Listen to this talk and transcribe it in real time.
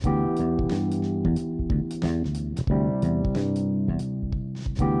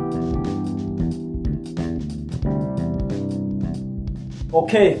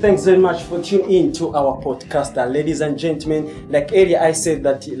Okay, thanks very much for tuning in to our podcast, ladies and gentlemen. Like earlier I said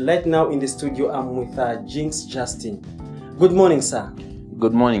that right now in the studio I'm with Jinx Justin. Good morning, sir.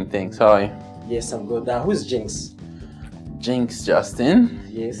 Good morning, thanks. How are you? Yes, I'm good. Who's Jinx? Jinx Justin.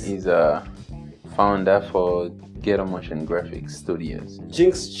 Yes. He's a founder for Ghetto Motion Graphics Studios.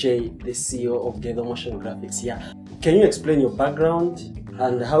 Jinx J, the CEO of Ghetto Motion Graphics. Yeah. Can you explain your background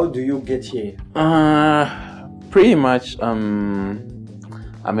and how do you get here? Pretty much,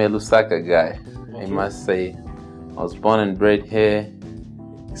 I'm a Lusaka guy. Okay. I must say, I was born and bred here,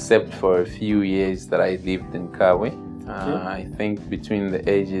 except for a few years that I lived in Kawe. I think between the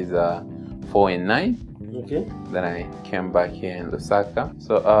ages 4 and 9. Okay. Then I came back here in Lusaka.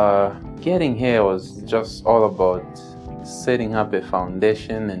 So getting here was just all about setting up a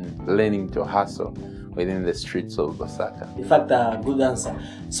foundation and learning to hustle within the streets of Lusaka. In fact, good answer.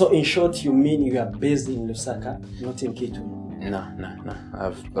 So in short, you mean you are based in Lusaka, not in Kitwe? No.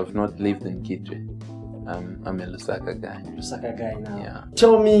 I've not lived in Kitwe. I'm a Lusaka guy. Lusaka guy now. Yeah.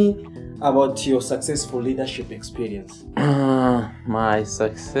 Tell me about your successful leadership experience. My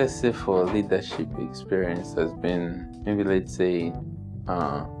successful leadership experience has been, maybe let's say,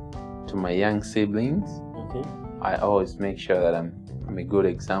 to my young siblings. Okay. I always make sure that I'm a good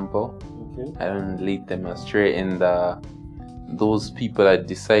example. Okay. I don't lead them astray, and those people that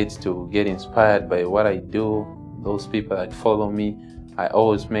decide to get inspired by what I do, those people that follow me, I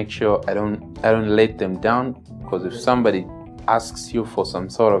always make sure I don't let them down, because if somebody asks you for some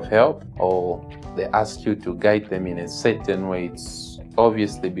sort of help or they ask you to guide them in a certain way, it's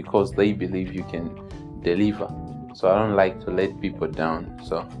obviously because they believe you can deliver. So I don't like to let people down.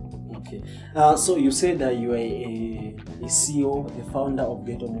 So okay. So you said that you are a CEO, the founder of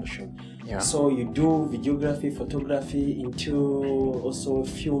Ghetto Motion. yeah. So you do videography, photography, into also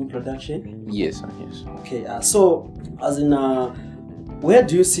film production. Yes. Okay. So as in, where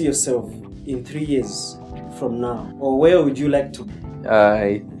do you see yourself in 3 years from now, or where would you like to be?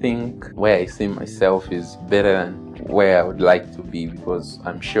 I think where I see myself is better than where I would like to be, because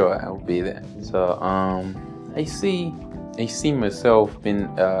I'm sure I'll be there. So I see myself being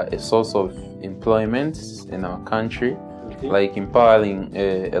a source of employment in our country, Okay. like empowering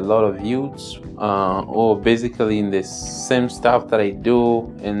a lot of youths, or basically in the same stuff that I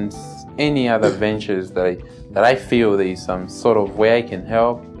do and any other ventures that I feel there is some sort of way I can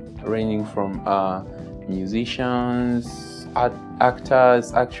help, ranging from musicians,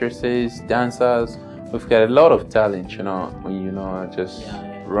 actors, actresses, dancers. We've got a lot of talent, just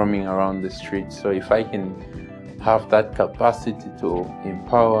roaming around the streets. So if I can have that capacity to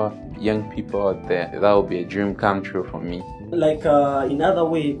empower young people out there, that would be a dream come true for me. Like in other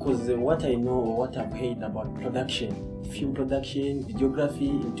way, because what I know, what I've heard about production, film production, videography,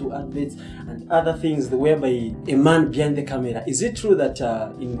 into adverts and other things, whereby a man behind the camera. Is it true that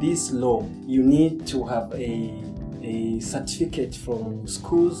in this law you need to have a certificate from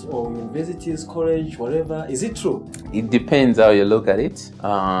schools or universities, college, whatever? Is it true? It depends how you look at it.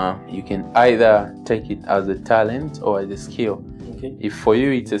 You can either take it as a talent or as a skill. Okay. If for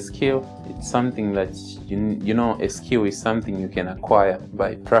you it's a skill, it's something that a skill is something you can acquire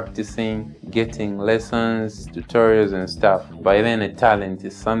by practicing, getting lessons, tutorials and stuff. By then a talent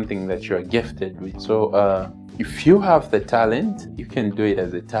is something that you're gifted with. So if you have the talent, you can do it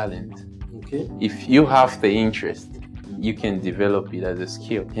as a talent. Okay. If you have the interest, you can develop it as a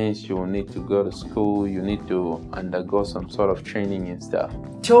skill. Hence, you will need to go to school, you need to undergo some sort of training and stuff.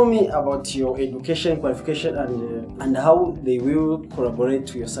 Tell me about your education, qualification, and how they will collaborate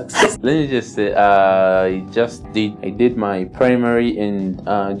to your success. Let me just say, I did my primary and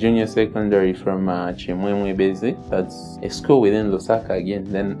junior secondary from Chimwemwe Basic. That's a school within Lusaka again.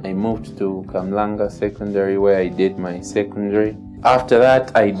 Then I moved to Kamlanga Secondary, where I did my secondary. After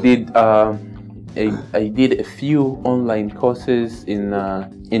that, I did a few online courses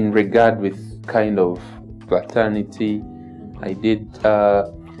in regard with kind of fraternity. I did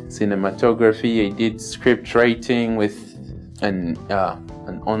cinematography. I did script writing with an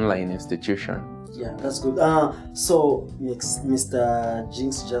online institution. Yeah, that's good. So Mr.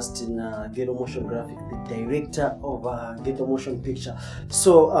 Jinx Justin, Ghetto Motion Graphics, the director of Ghetto Motion Picture.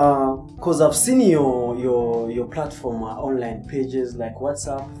 So, cause I've seen your platform online pages like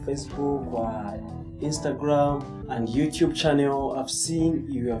WhatsApp, Facebook, Instagram, and YouTube channel. I've seen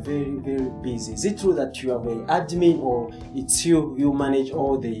you are very, very busy. Is it true that you are an admin, or it's you manage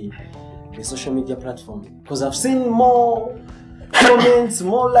all the social media platform? Because I've seen more comments,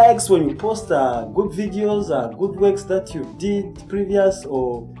 more likes when you post good videos, good works that you did previous,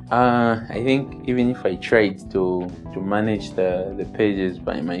 or? I think even if I tried to manage the pages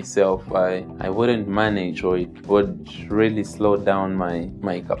by myself, I wouldn't manage, or it would really slow down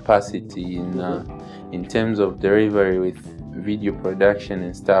my capacity in terms of delivery with video production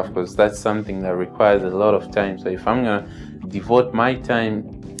and stuff, because that's something that requires a lot of time. So if I'm gonna devote my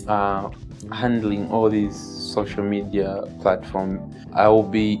time handling all these social media platforms, I will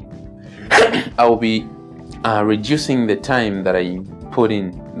be reducing the time that I put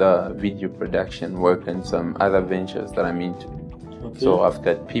in the video production work and some other ventures that I'm into. Okay. So I've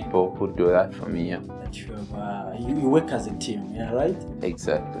got people who do that for me. Yeah. That you have, you work as a team, yeah, right?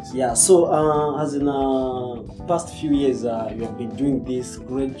 Exactly. Yeah. So as in past few years, you have been doing this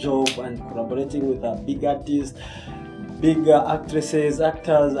great job and collaborating with big artists, big actresses,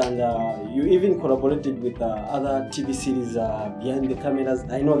 actors, and you even collaborated with other TV series behind the cameras.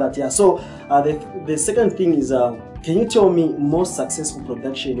 I know that, yeah. So the second thing is, can you tell me most successful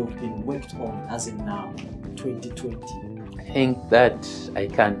production you've been worked on as in now, 2020? I think that I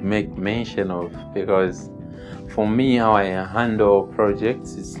can't make mention of, because for me, how I handle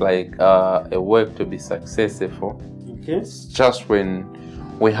projects, it's like a work to be successful. Okay. It's just when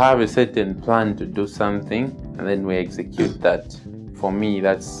we have a certain plan to do something and then we execute that. For me,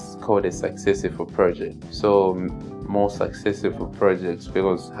 that's called a successful project. So more successful projects,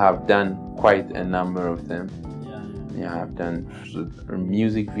 because I've done quite a number of them. Yeah, I've done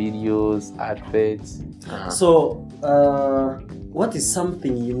music videos, adverts. So what is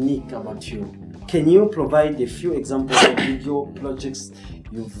something unique about you? Can you provide a few examples of video projects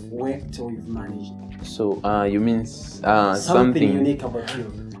you've worked or you've managed? So you mean something unique about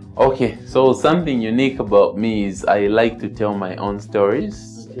you? Okay, so something unique about me is I like to tell my own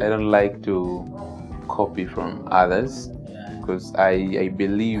stories. Okay. I don't like to copy from others, because I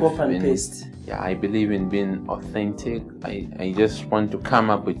believe I believe in being authentic. I just want to come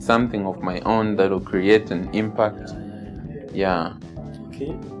up with something of my own that will create an impact. Yeah.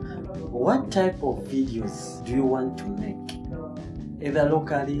 Okay. What type of videos do you want to make? Either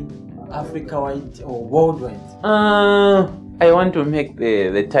locally, Africa-wide, or worldwide? I want to make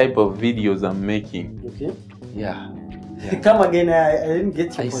the type of videos I'm making. Okay. Yeah. Come again, I didn't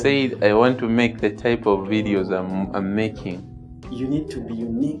get you. I said I want to make the type of videos I'm making. You need to be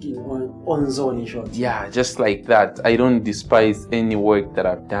unique in on zone, in short. Yeah, just like that. I don't despise any work that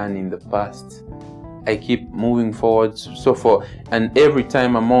I've done in the past. I keep moving forward, and every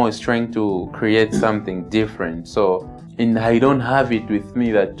time I'm always trying to create something different. So, and I don't have it with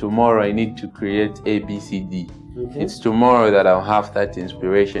me that tomorrow I need to create A, B, C, D. Okay. It's tomorrow that I'll have that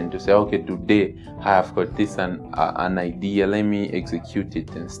inspiration to say, okay, today I have got this an idea, let me execute it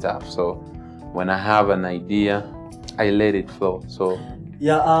and stuff. So when I have an idea, I let it flow. So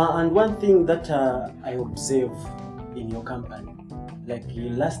yeah, and one thing that I observe in your company, like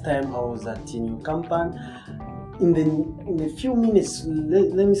last time I was in your company, in a few minutes,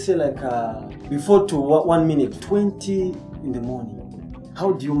 let me say like before to 1 minute, 20 in the morning.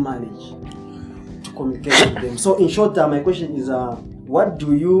 How do you manage to communicate with them? So in short, my question is, what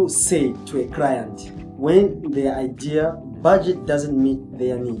do you say to a client when their budget doesn't meet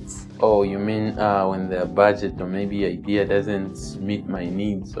their needs? Oh, you mean when their budget or maybe idea doesn't meet my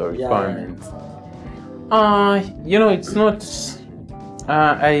needs or requirements? It's not.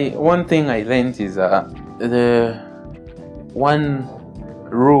 One thing I learned is the one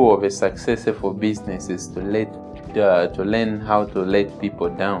rule of a successful business is to learn how to let people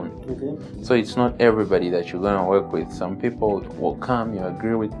down. Okay. So it's not everybody that you're gonna work with. Some people will come, you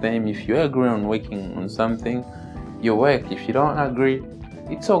agree with them. If you agree on working on something, you work. If you don't agree,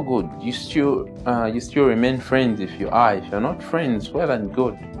 it's all good. You still remain friends if you are. If you're not friends, well and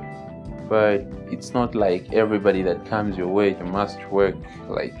good. But it's not like everybody that comes your way, you must work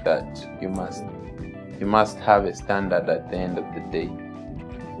like that. You must have a standard at the end of the day.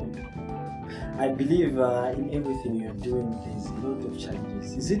 I believe in everything you're doing, there's a lot of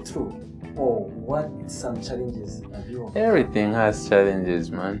challenges. Is it true? Or what some challenges have you had? Everything has challenges,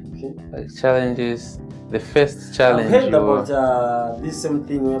 man. Okay. Like challenges. The first challenge. I've heard about this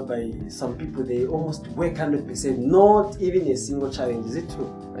something whereby some people, they almost work 100%, not even a single challenge. Is it true?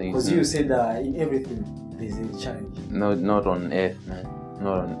 Because you said in everything there's a challenge. No, not on earth, man.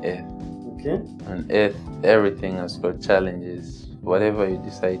 Not on earth. Okay. On earth, everything has got challenges. Whatever you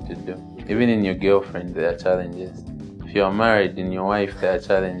decide to do. Even in your girlfriend, there are challenges. If you are married, in your wife, there are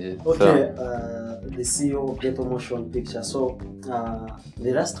challenges. Okay. The CEO of Ghetto Motion Picture. So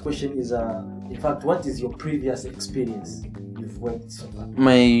the last question is, in fact, what is your previous experience you've worked so far?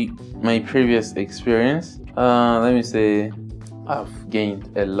 My previous experience, let me say, I've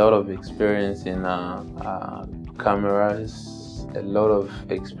gained a lot of experience in cameras, a lot of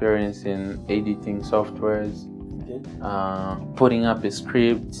experience in editing softwares, putting up a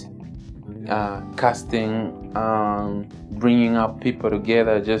script, casting, bringing up people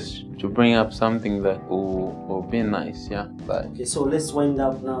together just to bring up something that will be nice. Yeah. Okay, so let's wind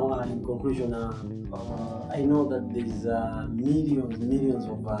up now. In conclusion, I know that there's millions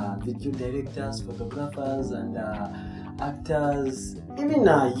of video directors, photographers, and actors, even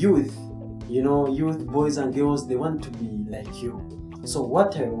youth. Youth boys and girls, they want to be like you. So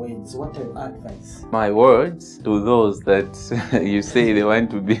what are your words? What are your advice? My words to those that you say they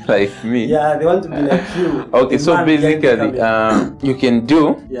want to be like me. Yeah, they want to be like you. Okay, so basically, you can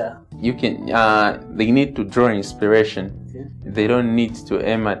do. Yeah. You can. They need to draw inspiration. Okay. They don't need to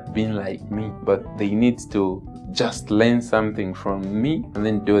aim at being like me, but they need to just learn something from me and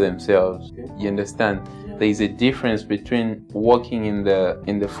then do themselves. Okay. You understand? Yeah. There is a difference between walking in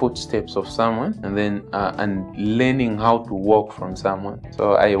the footsteps of someone and then and learning how to walk from someone.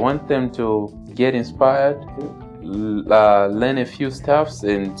 So I want them to get inspired, learn a few stuffs,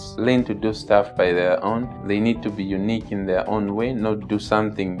 and learn to do stuff by their own. They need to be unique in their own way, not do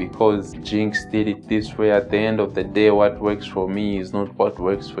something because Jinx did it this way. At the end of the day, what works for me is not what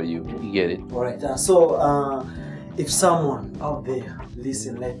works for you. You get it? All right. So if someone out there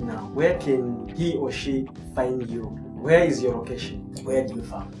listen right now, where can he or she find you? Where is your location? Where do you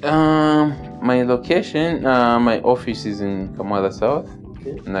find? My location, my office is in Kamala South.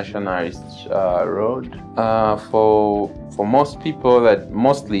 Okay. Nationalist Road. For most people, that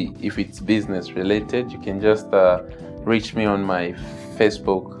mostly if it's business related, you can just reach me on my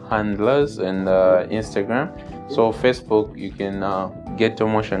Facebook handlers and Instagram. So Facebook, you can Ghetto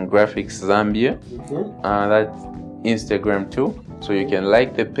Motion Graphics Zambia. That's Instagram too. So you can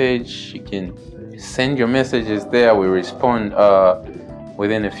like the page. You can send your messages there. We respond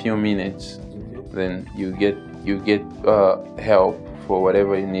within a few minutes. Then you get help for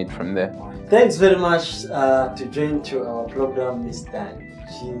whatever you need from there. Thanks very much to join to our program, Mr.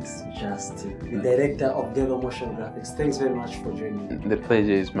 Jinx Justin, the director of Ghetto Motion Graphics. Thanks very much for joining me. The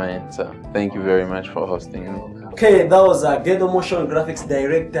pleasure is mine, sir. Thank you very much for hosting me. Okay, that was Ghetto Motion Graphics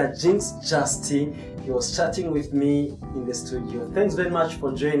director Jinx Justin. He was chatting with me in the studio. Thanks very much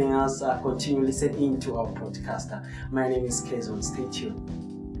for joining us. Continue listening to our podcast. My name is Kezon. Stay tuned.